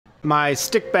My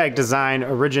stick bag design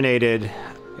originated,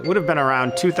 it would have been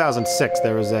around 2006.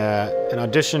 There was an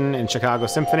audition in Chicago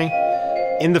Symphony.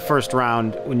 In the first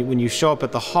round, when you show up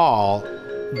at the hall,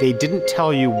 they didn't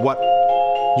tell you what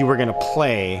you were gonna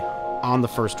play on the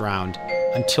first round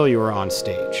until you were on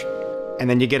stage. And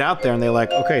then you get out there and they're like,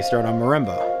 okay, start on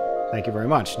marimba. Thank you very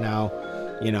much. Now,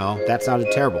 you know, that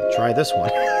sounded terrible. Try this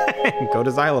one. Go to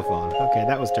xylophone. Okay,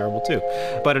 that was terrible too.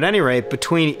 But at any rate,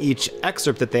 between each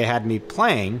excerpt that they had me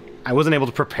playing, I wasn't able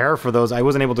to prepare for those. I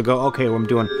wasn't able to go, okay, well, I'm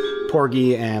doing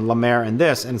Porgy and La Mer and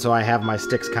this, and so I have my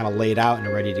sticks kind of laid out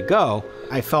and ready to go.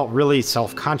 I felt really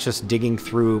self-conscious digging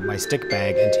through my stick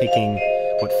bag and taking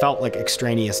what felt like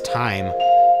extraneous time,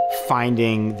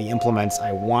 finding the implements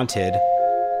I wanted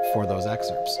for those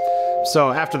excerpts. So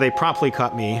after they promptly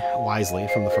cut me wisely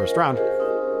from the first round,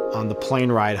 on the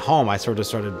plane ride home, I sort of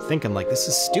started thinking, like, this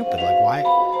is stupid. Like,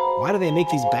 why do they make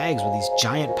these bags with these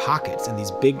giant pockets and these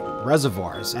big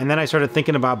reservoirs? And then I started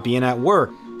thinking about being at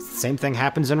work. Same thing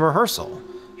happens in rehearsal.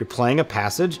 You're playing a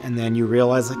passage and then you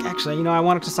realize, like, actually, you know, I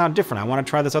want it to sound different. I want to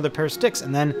try this other pair of sticks.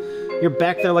 And then you're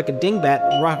back there like a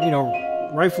dingbat, you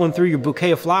know, rifling through your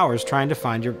bouquet of flowers trying to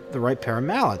find the right pair of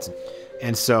mallets.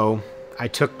 And so I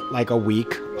took like a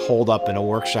week, holed up in a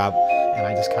workshop, and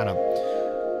I just kind of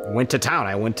went to town.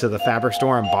 I went to the fabric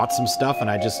store and bought some stuff,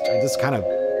 and I just kind of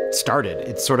started.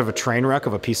 It's sort of a train wreck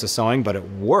of a piece of sewing, but it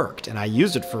worked, and I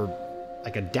used it for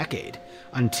like a decade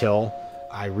until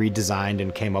I redesigned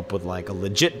and came up with like a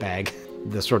legit bag,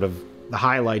 the sort of the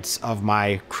highlights of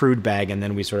my crude bag, and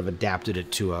then we sort of adapted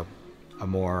it to a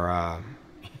more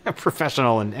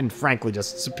professional and frankly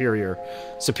just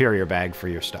superior bag for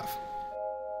your stuff.